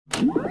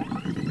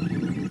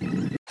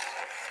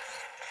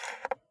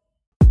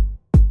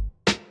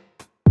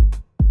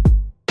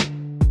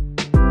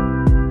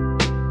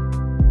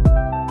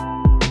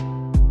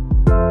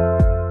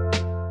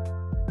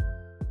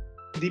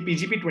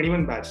PGP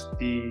 21 batch,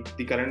 the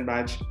current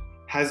batch,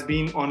 has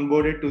been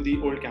onboarded to the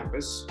old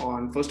campus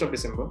on 1st of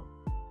December.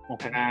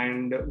 Okay.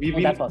 And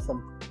that's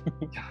awesome.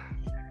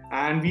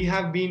 And we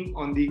have been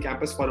on the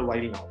campus for a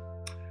while now.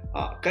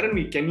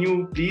 Karanvir, can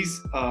you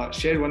please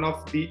share one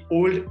of the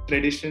old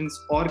traditions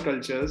or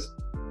cultures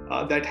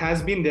that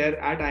has been there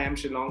at IIM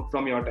Shillong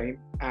from your time,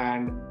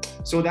 and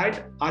so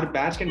that our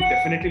batch can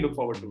definitely look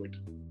forward to it?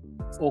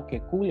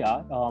 Okay, cool,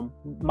 yeah.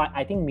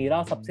 I think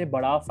मेरा सबसे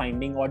बड़ा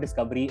finding or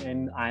discovery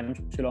in IIM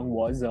Shillong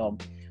was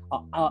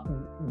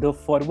the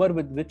fervor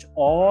with which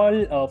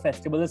all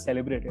festivals are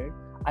celebrated.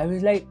 I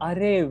was like,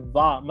 "Arey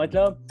wow!"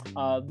 मतलब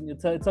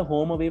it's a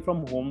home away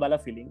from home wala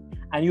feeling,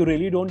 and you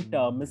really don't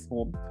miss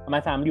home.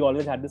 My family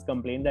always had this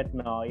complaint that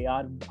no,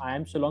 yaar,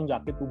 IIM Shillong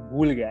जाके तू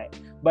भूल गया है.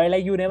 But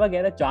like you never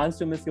get a chance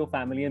to miss your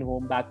family and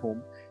home back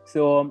home.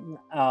 So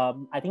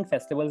I think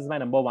festivals is my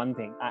number one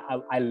thing.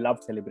 I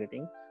love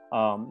celebrating.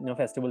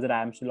 Festivals at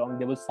IIM Shillong,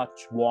 there was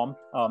such warmth,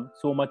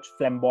 so much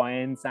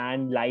flamboyance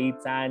and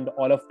lights and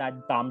all of that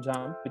tam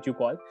jam, which you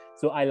call.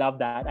 So I love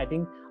that. I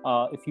think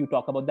if you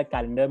talk about the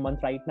calendar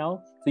month right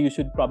now, so you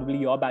should probably,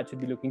 your batch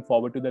should be looking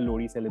forward to the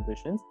Lohri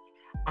celebrations.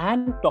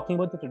 And talking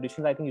about the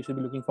traditions, I think you should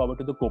be looking forward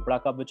to the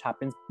Kopra Cup, which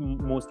happens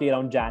mostly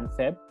around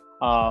Jan-Feb.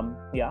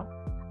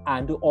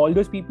 And to all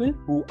those people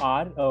who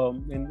are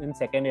in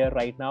second year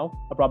right now,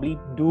 probably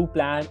do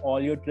plan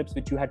all your trips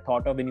which you had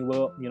thought of when you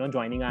were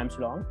joining IIM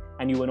Shillong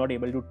and you were not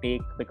able to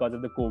take because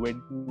of the COVID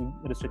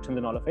restrictions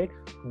and all of it.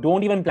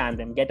 Don't even plan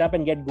them. Get up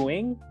and get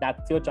going.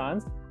 That's your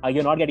chance.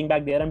 You're not getting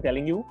back there, I'm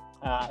telling you.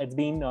 It's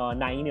been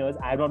 9 years.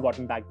 I have not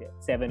gotten back there.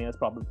 7 years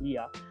probably,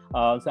 yeah.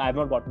 So I have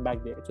not gotten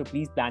back there. So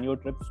please plan your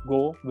trips,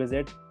 go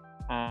visit,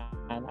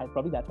 and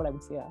probably that's what I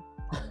would say.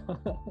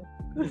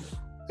 Yeah.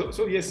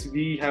 So yes,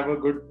 we have a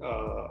good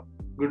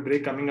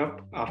break coming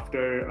up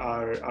after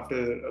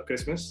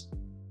Christmas,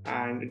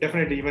 and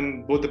definitely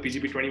even both the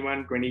PGP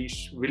 21, 20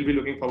 will be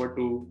looking forward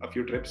to a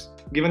few trips.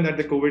 Given that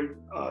the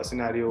COVID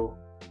scenario,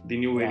 the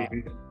new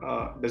variant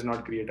does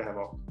not create a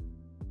havoc.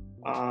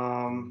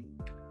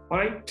 All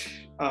right,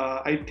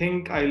 I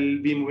think I'll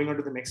be moving on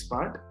to the next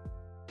part.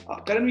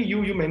 Karanvir,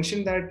 you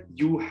mentioned that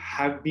you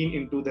have been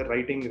into the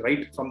writing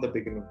right from the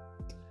beginning.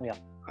 Yeah.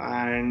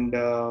 And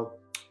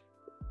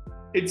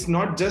it's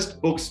not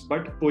just books,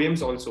 but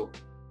poems also.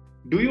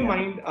 Do you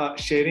mind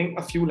sharing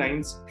a few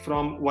lines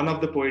from one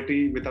of the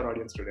poetry with our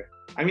audience today?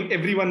 I mean,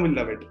 everyone will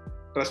love it.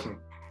 Trust me.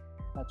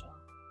 अच्छा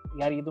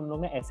यार ये तुम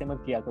लोग ना ऐसे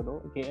मत किया करो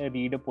कि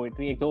read a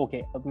poetry. एक तो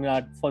okay.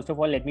 First of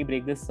all, let me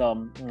break this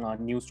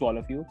news to all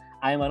of you.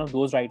 I am one of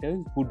those writers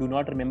who do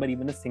not remember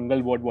even a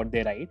single word what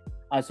they write.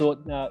 So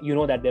you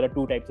know that there are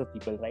two types of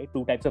people, right?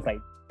 Two types of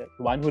writers.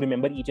 One who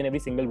remember each and every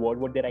single word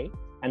what they write,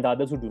 and the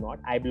others who do not.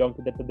 I belong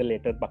to the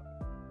latter bucket.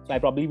 So I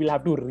probably will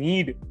have to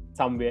read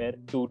somewhere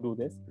to do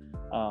this.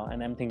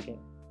 And I'm thinking,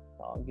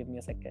 give me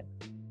a second.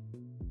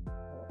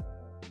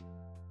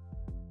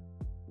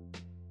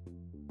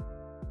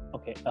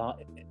 Okay.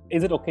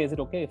 Is it okay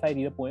if I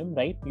read a poem,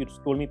 right? You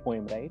just told me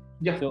poem, right?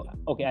 Yeah. So,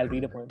 okay, I'll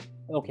read a poem.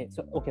 Okay.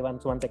 So,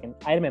 one second.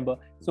 I remember.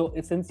 So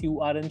since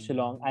you are in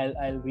Shillong,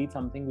 I'll read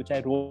something which I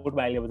wrote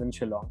while I was in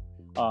Shillong.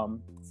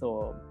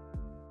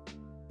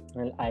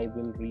 I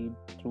will read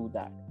through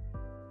that.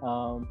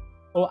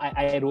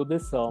 I wrote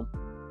this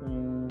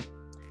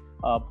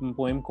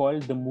poem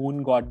called "The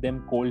Moon Got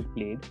Them Cold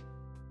Played."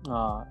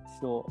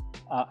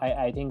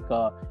 I think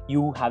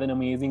you have an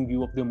amazing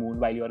view of the moon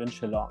while you're in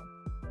Shillong.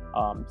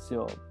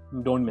 So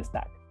don't miss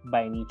that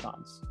by any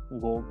chance.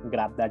 Go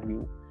grab that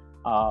view.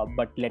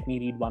 But let me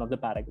read one of the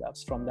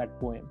paragraphs from that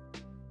poem.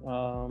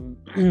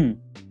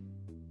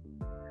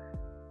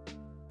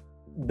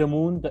 The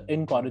moon, the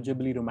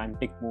incorrigibly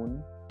romantic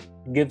moon,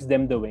 gives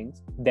them the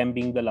wings, them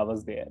being the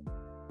lovers there.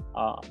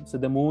 So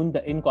the moon,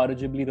 the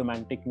incorrigibly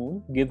romantic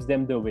moon, gives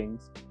them the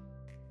wings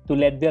to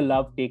let their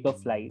love take a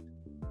flight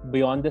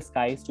beyond the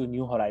skies to a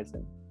new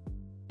horizon.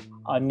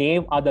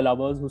 Knave are the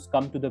lovers who's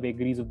come to the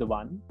vagaries of the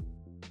one.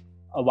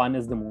 One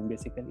is the moon,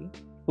 basically,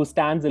 who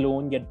stands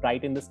alone yet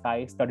bright in the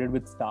sky, studded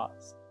with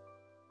stars.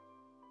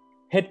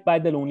 Hit by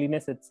the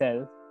loneliness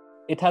itself,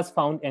 it has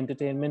found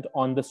entertainment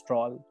on the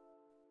stroll,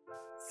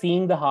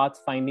 seeing the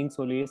hearts finding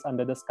solace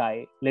under the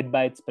sky, lit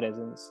by its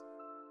presence,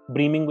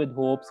 brimming with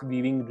hopes,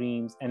 weaving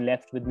dreams, and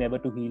left with never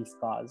to heal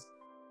scars.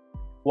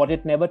 What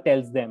it never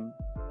tells them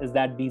is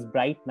that these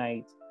bright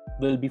nights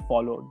will be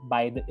followed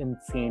by the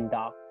insane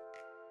dark.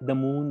 The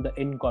moon, the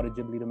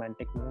incorrigibly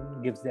romantic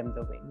moon, gives them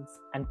the wings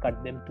and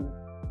cut them too.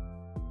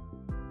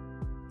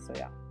 So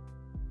yeah.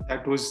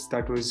 That was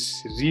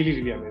really,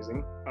 really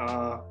amazing.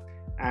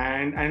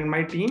 And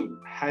my team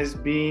has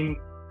been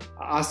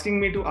asking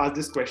me to ask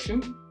this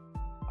question,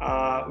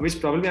 which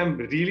probably I'm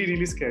really,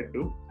 really scared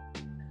to.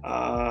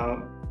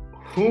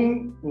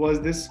 Whom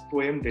was this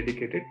poem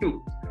dedicated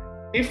to?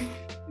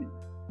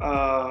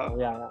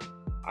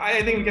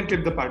 I think we can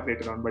clip the part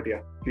later on, but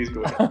yeah, please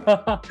go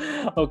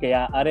ahead. Okay,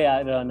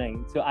 yeah, nice.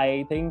 So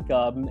I think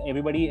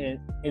everybody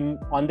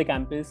on the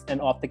campus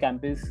and off the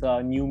campus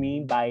knew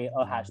me by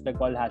a hashtag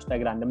called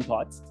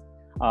 #RandomThoughts.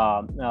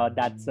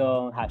 That's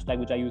a hashtag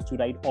which I used to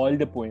write all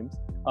the poems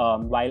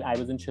while I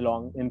was in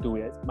Shillong in 2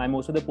 years.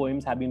 Most of the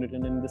poems have been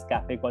written in this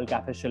cafe called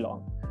Cafe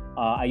Shillong.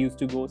 I used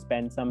to go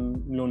spend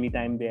some lonely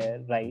time there,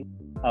 write,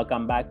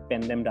 come back,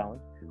 pen them down.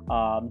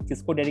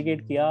 किसको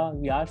dedicate किया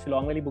यार,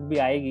 शिलोंग वाली book भी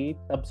आएगी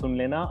तब सुन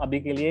लेना, अभी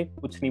के लिए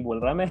कुछ नहीं बोल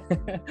रहा मैं.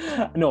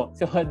 No,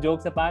 so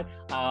jokes apart,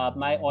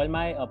 all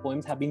my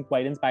poems have been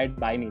quite inspired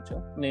by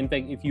nature. In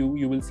fact, if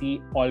you will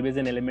see always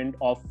an element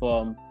of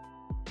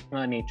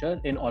nature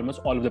in almost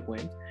all of the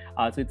poems.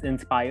 So it's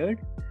inspired,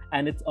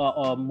 and it's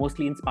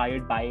mostly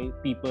inspired by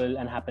people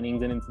and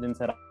happenings and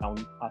incidents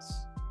around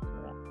us.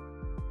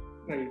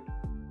 Yeah. Right.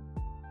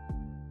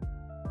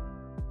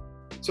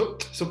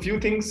 So few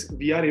things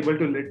we are able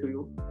to relate to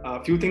you,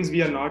 few things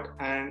we are not,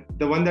 and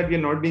the one that we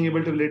are not being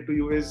able to relate to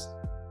you is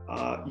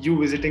you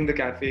visiting the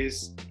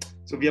cafes.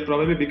 So we are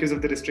probably, because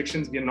of the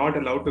restrictions, we are not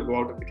allowed to go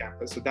out of the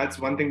campus. So that's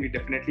one thing we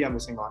definitely are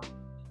missing on.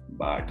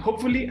 But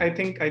hopefully, I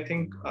think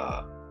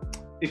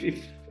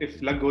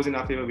if luck goes in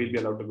our favor, we'll be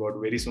allowed to go out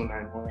very soon,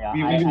 and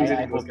we will be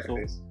visiting those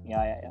cafes. So.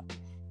 Yeah.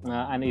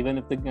 And even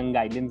if the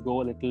guidelines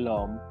go a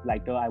little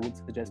lighter, I would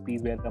suggest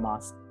please wear the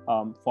mask,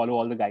 follow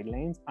all the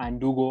guidelines, and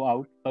do go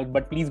out.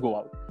 But please go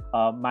out.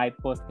 My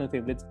personal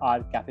favorites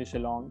are Cafe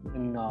Shillong,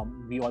 and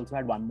we also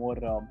had one more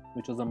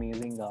which was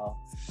amazing.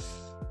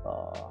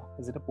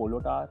 Is it a Polo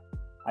Tower?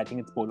 I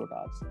think it's Polo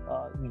Towers.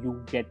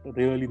 You get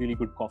really, really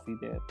good coffee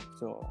there.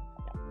 So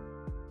yeah,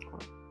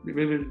 we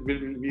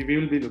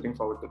will be looking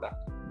forward to that.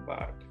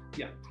 But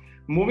yeah,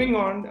 moving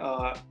on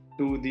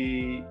to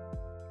the.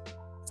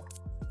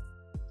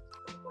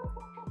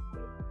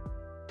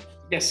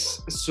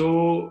 Yes,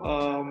 so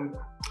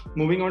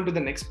moving on to the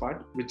next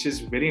part, which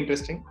is very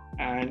interesting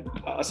and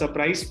a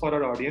surprise for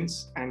our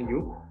audience and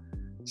you.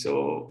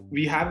 So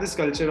we have this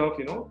culture of,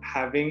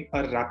 having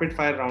a rapid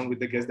fire round with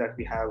the guests that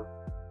we have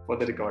for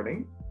the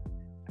recording.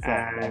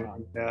 And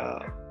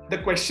the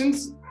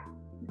questions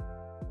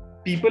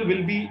people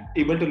will be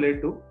able to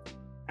relate to.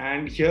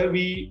 And here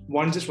we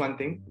want just one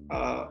thing,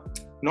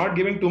 not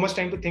giving too much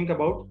time to think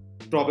about,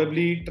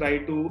 probably try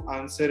to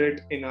answer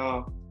it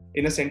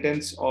in a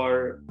sentence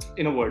or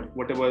in a word,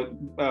 whatever,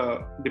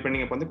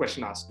 depending upon the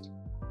question asked.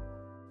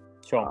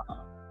 Sure.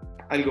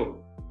 I'll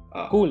go.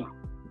 Cool.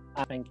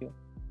 Thank you.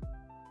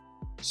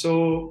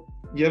 So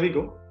here we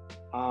go.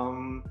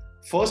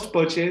 First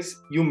purchase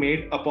you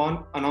made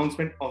upon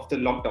announcement of the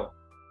lockdown.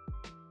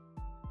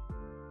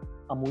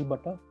 Amul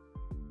butter.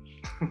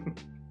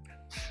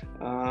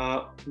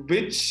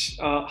 Which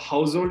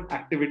household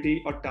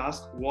activity or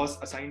task was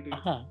assigned to you?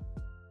 Uh-huh.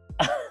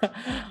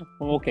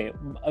 Okay,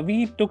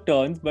 we took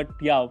turns, but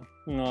yeah,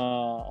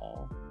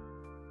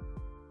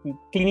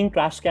 cleaning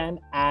trash can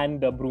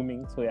and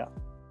brooming. So yeah.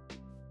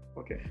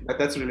 Okay,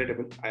 that's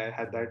relatable. I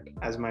had that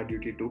as my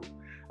duty too.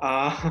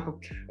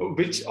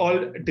 Which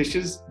all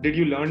dishes did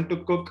you learn to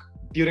cook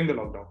during the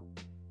lockdown?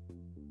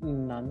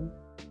 None.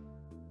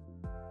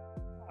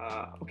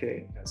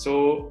 Okay,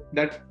 so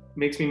that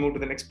makes me move to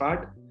the next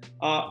part.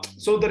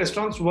 So the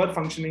restaurants were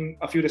functioning.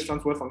 A few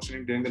restaurants were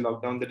functioning during the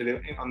lockdown,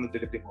 on the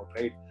delivery mode,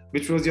 right?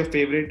 Which was your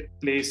favorite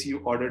place you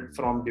ordered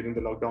from during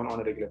the lockdown on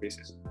a regular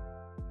basis?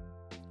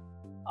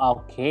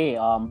 Okay,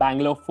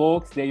 Bangalore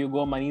folks, there you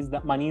go. Mani's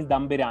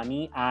Dum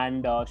Biryani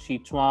and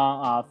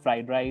Shichwa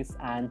fried rice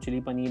and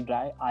chili paneer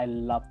dry. I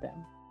love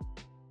them.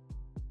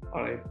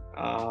 All right.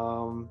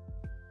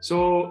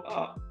 So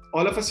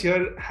all of us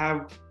here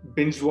have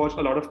binge watched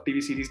a lot of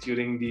TV series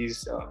during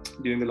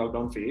the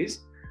lockdown phase.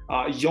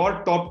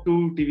 Your top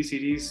 2 TV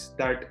series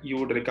that you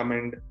would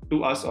recommend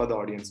to us or the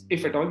audience,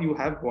 if at all you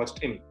have watched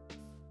any?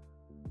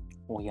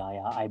 Oh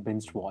yeah, I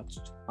binge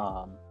watched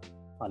a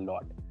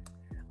lot.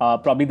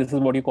 Probably this is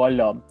what you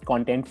call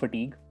content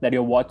fatigue, that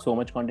you watch so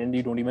much content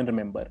you don't even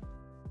remember,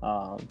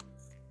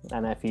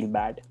 and I feel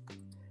bad.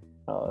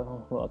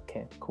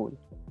 Okay, cool.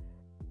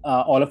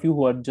 All of you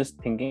who are just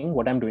thinking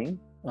what I'm doing,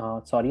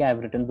 sorry, I've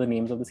written the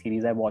names of the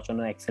series I watch on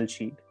an Excel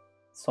sheet.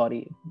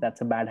 Sorry,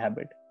 that's a bad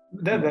habit.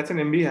 That's an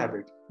MBA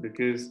habit,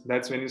 because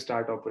that's when you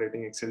start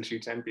operating Excel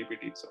sheets and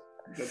PPT. So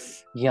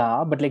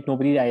yeah, but like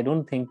nobody, I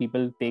don't think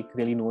people take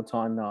really notes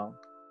on.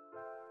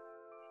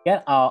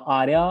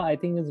 Arya, I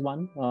think is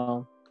one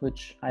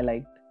which I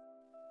liked.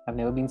 I've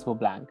never been so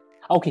blank.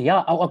 Okay,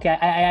 yeah, okay,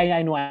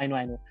 I know.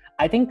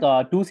 I think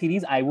 2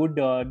 series I would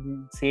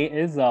say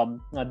is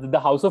The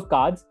House of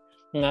Cards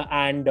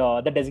and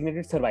The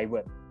Designated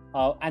Survivor.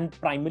 And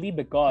primarily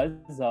because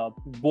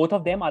both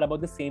of them are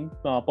about the same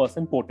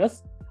person,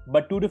 POTUS,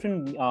 but 2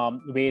 different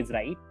ways,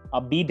 right?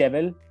 Be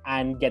devil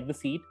and get the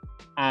seat,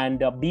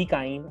 and be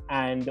kind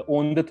and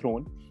own the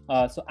throne.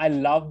 So I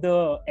love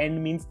the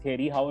end means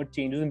theory, how it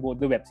changes in both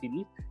the web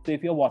series. So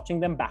if you're watching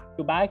them back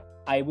to back,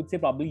 I would say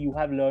probably you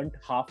have learned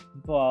half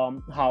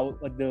how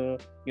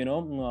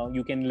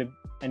you can live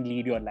and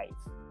lead your life.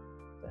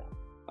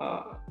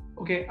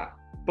 Okay,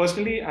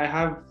 personally, I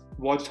have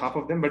watched half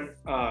of them,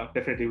 but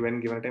definitely when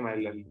given a time,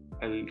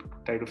 I'll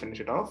try to finish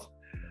it off.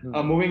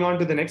 Moving on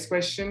to the next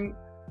question.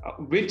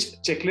 Which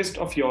checklist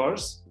of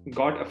yours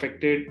got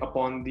affected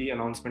upon the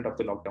announcement of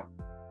the lockdown?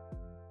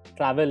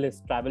 travel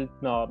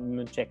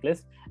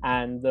checklist,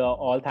 and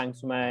all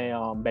thanks to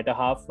my better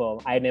half.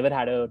 I never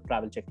had a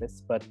travel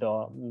checklist, but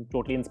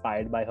totally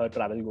inspired by her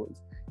travel goals.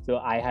 So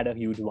I had a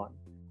huge one,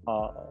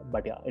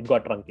 but yeah, it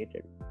got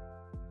truncated.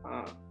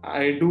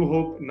 I do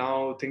hope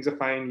now things are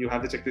fine. You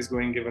have the checklist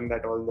going, given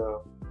that all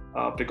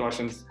the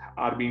precautions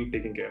are being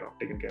taken care of.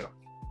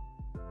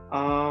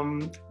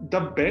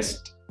 The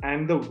best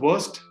and the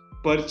worst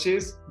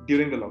purchase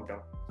during the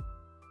lockdown.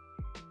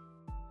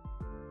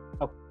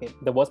 Okay,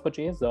 the worst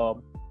purchase, the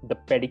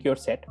pedicure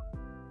set.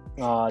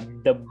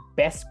 The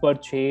best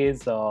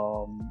purchase,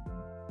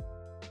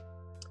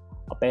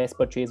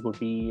 would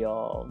be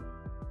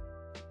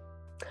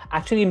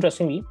actually,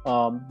 interestingly,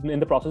 in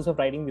the process of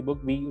writing the book,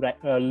 we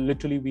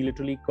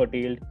literally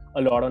curtailed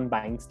a lot on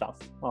buying stuff.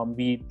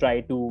 We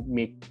tried to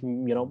make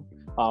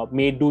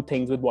do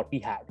things with what we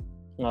had,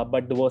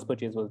 but the worst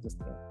purchase was this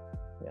thing.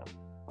 Yeah.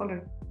 All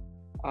right.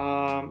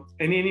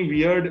 Any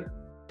weird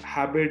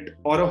habit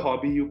or a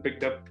hobby you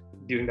picked up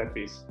during that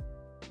phase?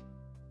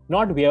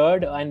 Not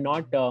weird and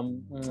not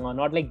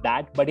like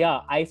that, but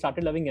yeah, I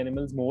started loving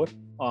animals more.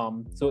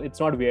 So it's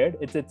not weird.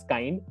 It's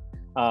kind.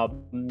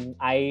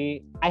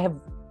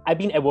 I've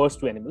been averse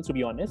to animals, to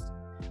be honest.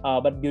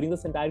 But during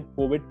this entire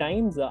COVID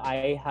times,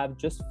 I have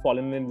just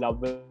fallen in love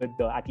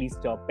with at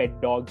least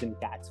pet dogs and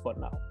cats for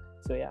now.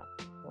 So yeah,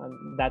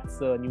 that's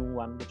a new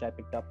one which I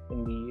picked up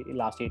in the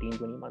last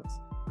 18-20 months.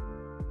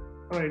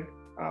 All right.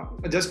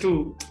 Just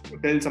to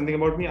tell something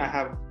about me, I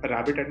have a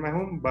rabbit at my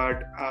home,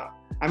 but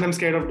I'm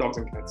scared of dogs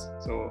and cats.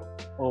 So.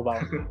 Oh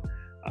wow.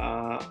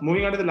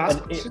 Moving on to the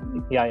last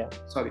question. Yeah.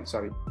 Sorry.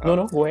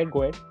 No. Go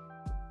ahead.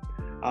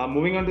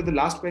 Moving on to the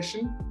last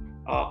question.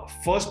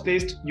 First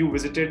place you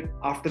visited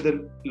after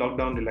the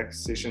lockdown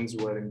relaxations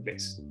were in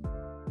place?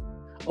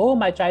 Oh,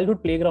 my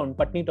childhood playground,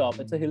 Patni Top.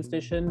 It's a hill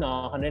station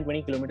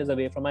 120 kilometers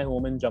away from my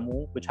home in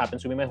Jammu, which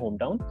happens to be my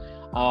hometown.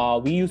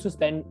 We used to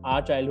spend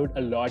our childhood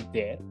a lot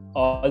there.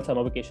 All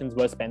summer vacations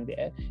were spent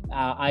there.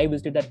 I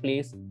visited that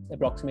place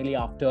approximately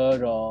after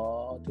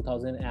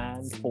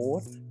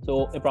 2004.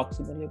 So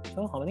approximately,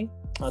 how many?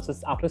 So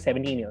after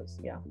 17 years,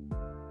 yeah.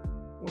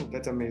 Oh,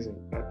 that's amazing.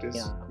 That is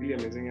really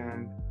amazing.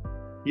 And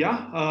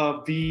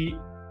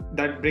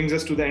that brings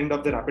us to the end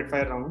of the rapid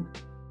fire round.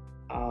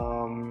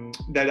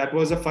 That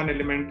was a fun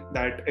element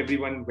that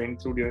everyone went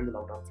through during the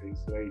lockdown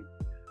phase, right?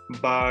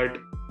 But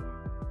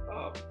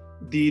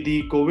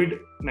the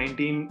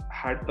COVID-19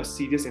 had a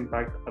serious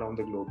impact around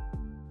the globe,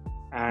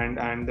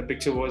 and the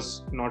picture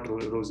was not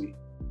rosy.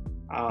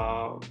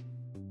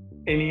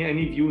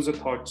 Any views or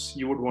thoughts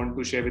you would want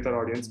to share with our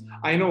audience?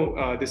 I know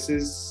this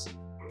is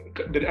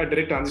a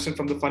direct transition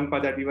from the fun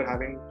part that we were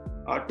having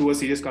to a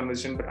serious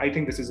conversation, but I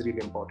think this is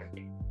really important.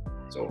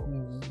 So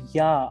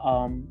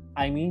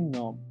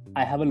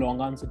I have a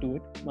long answer to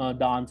it.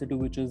 The answer to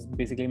which is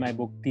basically my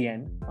book, The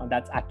End.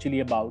 That's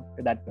actually about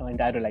that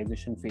entire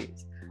realization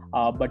phase.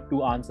 But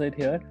to answer it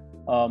here,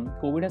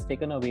 COVID has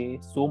taken away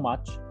so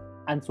much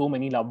and so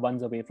many loved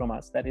ones away from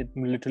us that it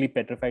literally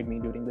petrified me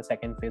during the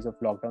second phase of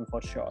lockdown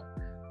for sure.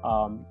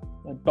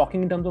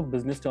 Talking in terms of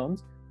business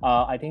terms,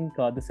 I think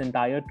this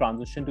entire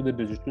transition to the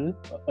digital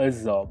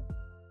is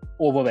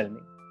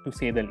overwhelming, to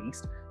say the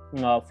least.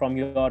 From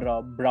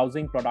your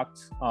browsing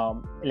products,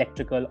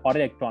 electrical or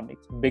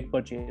electronics, big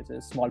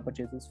purchases, small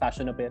purchases,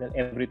 fashion apparel,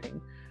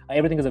 everything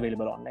is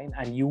available online,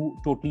 and you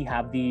totally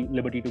have the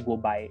liberty to go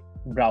buy,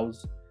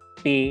 browse,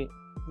 pay,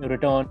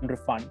 return,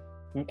 refund.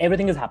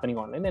 Everything is happening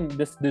online, and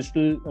this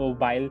digital,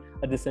 while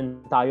this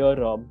entire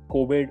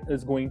COVID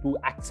is going to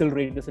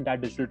accelerate this entire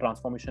digital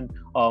transformation,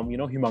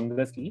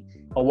 humongously.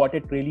 What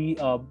it really,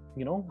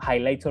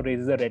 highlights or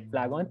raises a red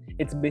flag on,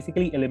 it's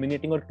basically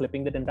eliminating or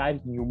clipping that entire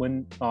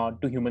human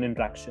to human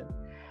interaction.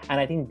 And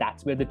I think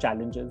that's where the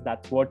challenge is.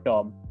 That's what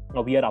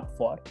we are up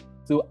for.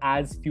 So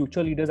as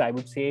future leaders, I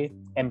would say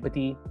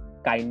empathy,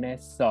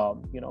 kindness,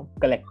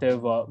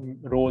 collective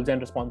roles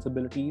and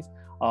responsibilities,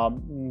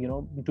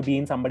 to be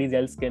in somebody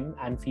else's skin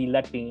and feel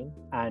that pain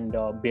and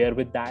bear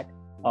with that,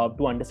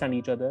 to understand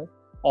each other.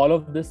 All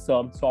of this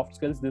soft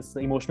skills, this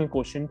emotional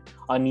quotient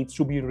needs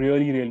to be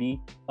really,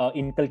 really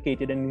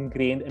inculcated and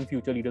ingrained in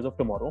future leaders of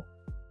tomorrow.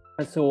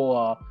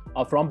 So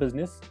from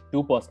business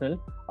to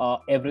personal,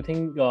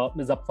 everything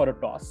is up for a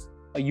toss.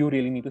 You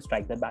really need to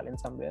strike that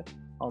balance somewhere.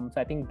 So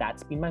I think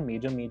that's been my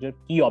major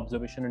key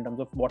observation in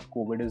terms of what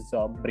COVID is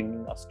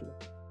bringing us to.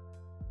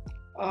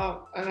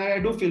 And I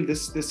do feel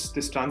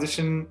this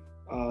transition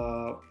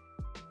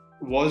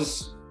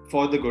was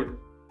for the good.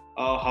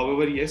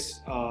 However, yes,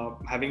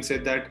 having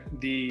said that,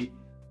 the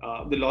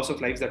loss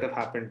of lives that have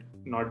happened,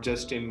 not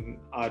just in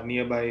our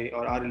nearby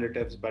or our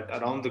relatives, but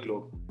around the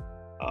globe,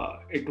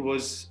 it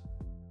was,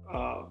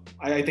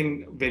 I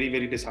think, very,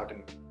 very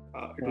disheartening.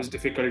 It was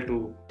difficult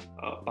to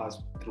pass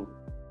through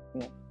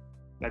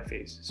that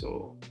phase.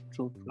 So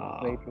true.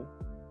 Very true.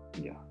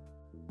 Yeah.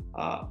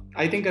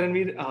 I think,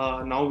 Karanvir,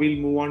 now we'll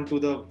move on to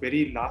the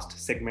very last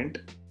segment,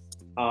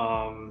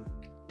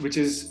 which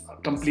is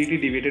completely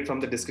deviated from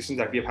the discussions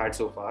that we have had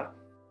so far.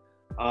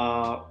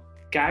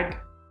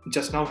 CAT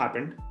just now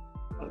happened,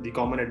 the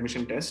common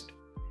admission test,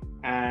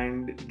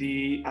 and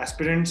the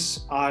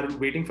aspirants are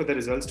waiting for the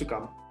results to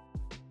come.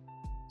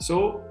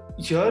 So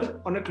here,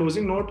 on a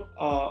closing note,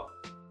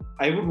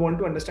 I would want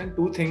to understand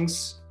two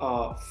things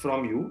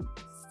from you.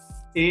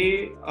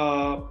 The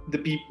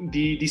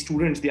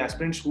students, the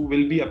aspirants who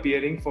will be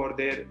appearing for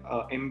their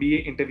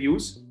MBA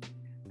interviews,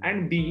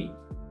 and B,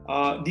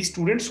 the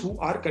students who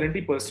are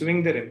currently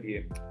pursuing their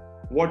MBA.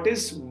 What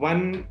is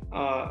one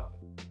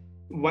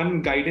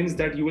guidance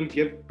that you will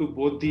give to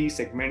both the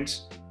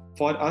segments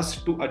for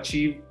us to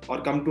achieve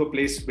or come to a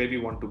place where we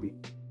want to be?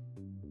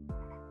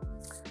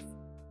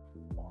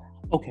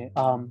 Okay.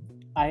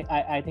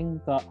 I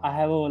think I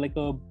have a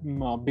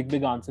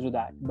big answer to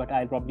that, but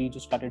I'll probably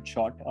just cut it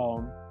short.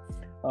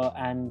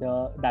 And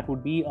that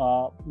would be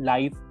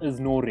life is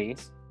no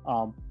race,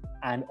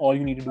 and all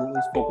you need to do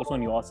is focus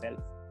on yourself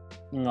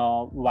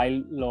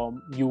while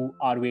you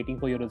are waiting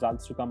for your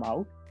results to come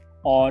out,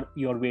 or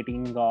you're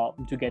waiting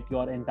to get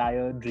your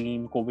entire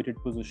dream coveted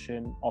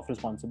position of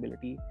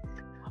responsibility.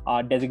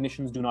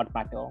 Designations do not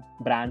matter,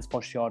 brands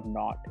for sure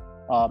not,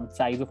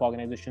 size of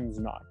organizations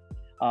not.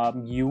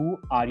 You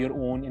are your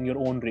own in your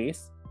own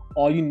race.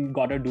 All you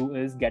gotta do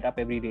is get up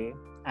every day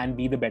and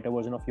be the better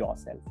version of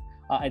yourself.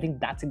 I think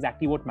that's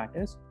exactly what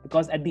matters,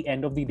 because at the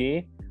end of the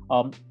day,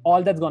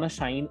 all that's gonna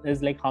shine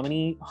is like how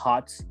many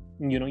hearts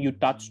you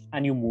touched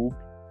and you moved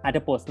at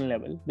a personal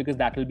level, because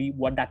that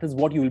is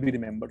what you will be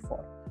remembered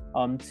for.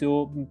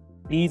 So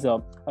please,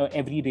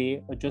 every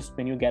day, just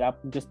when you get up,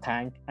 just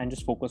thank and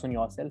just focus on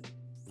yourself.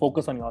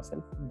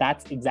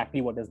 That's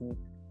exactly what is needed.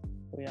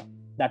 So yeah,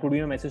 that would be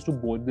my message to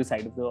both the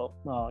side of the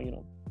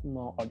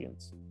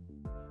audience.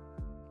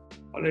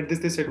 All right,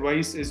 this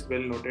advice is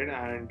well noted,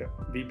 and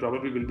we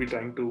probably will be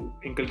trying to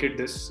inculcate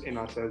this in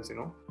ourselves,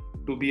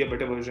 to be a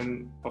better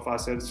version of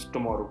ourselves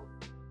tomorrow.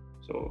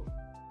 So,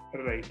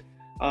 right.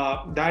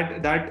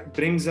 That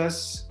brings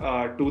us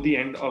to the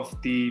end of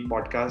the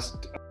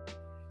podcast.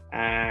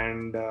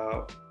 And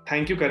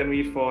thank you,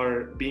 Karanvir,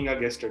 for being our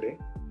guest today.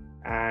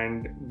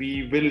 And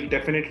we will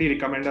definitely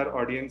recommend our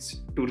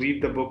audience to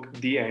read the book,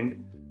 The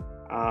End.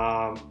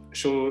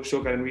 Show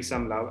Karanvir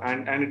some love,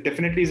 and it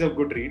definitely is a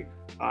good read.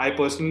 I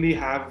personally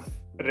have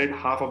read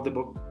half of the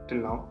book till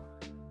now,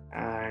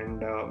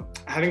 and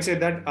having said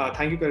that,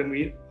 thank you,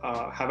 Karanvir.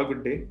 Have a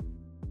good day,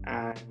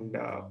 and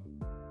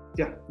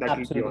that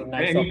will be all.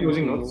 Nice. Any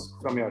closing notes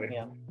from your end?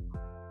 Yeah.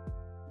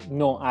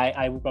 No,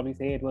 I would probably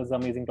say it was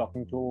amazing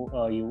talking to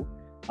you.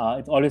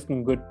 It's always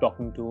been good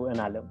talking to an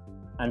alum,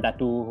 and that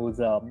too who's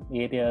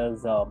 8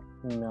 years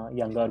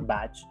younger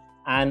batch,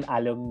 and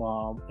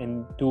alum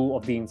in 2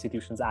 of the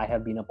institutions I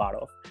have been a part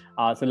of.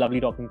 So lovely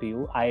talking to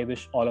you. I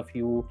wish all of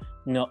you,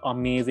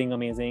 amazing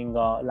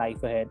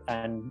life ahead,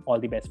 and all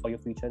the best for your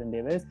future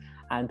endeavors.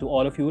 And to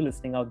all of you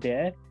listening out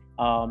there,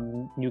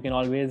 you can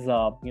always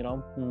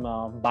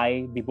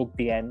buy the book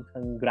The End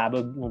and grab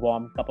a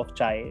warm cup of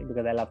chai,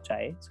 because I love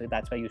chai, so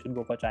that's why you should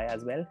go for chai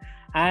as well.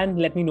 And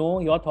let me know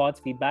your thoughts,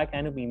 feedback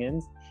and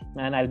opinions,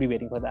 and I'll be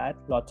waiting for that.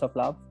 Lots of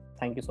love.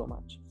 Thank you so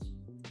much.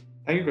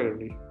 Thank you,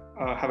 Karanvir.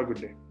 Have a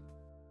good day.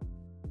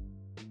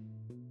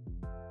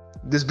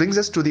 This brings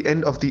us to the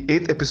end of the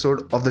 8th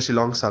episode of the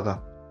Shillong saga.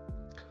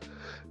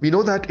 We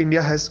know that India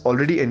has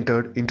already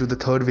entered into the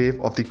 3rd wave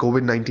of the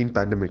COVID-19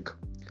 pandemic.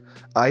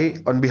 I,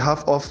 on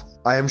behalf of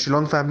IIM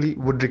Shillong family,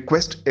 would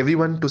request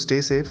everyone to stay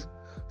safe,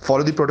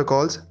 follow the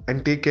protocols,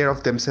 and take care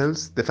of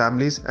themselves, their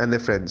families, and their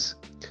friends.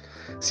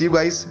 See you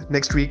guys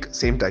next week,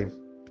 same time.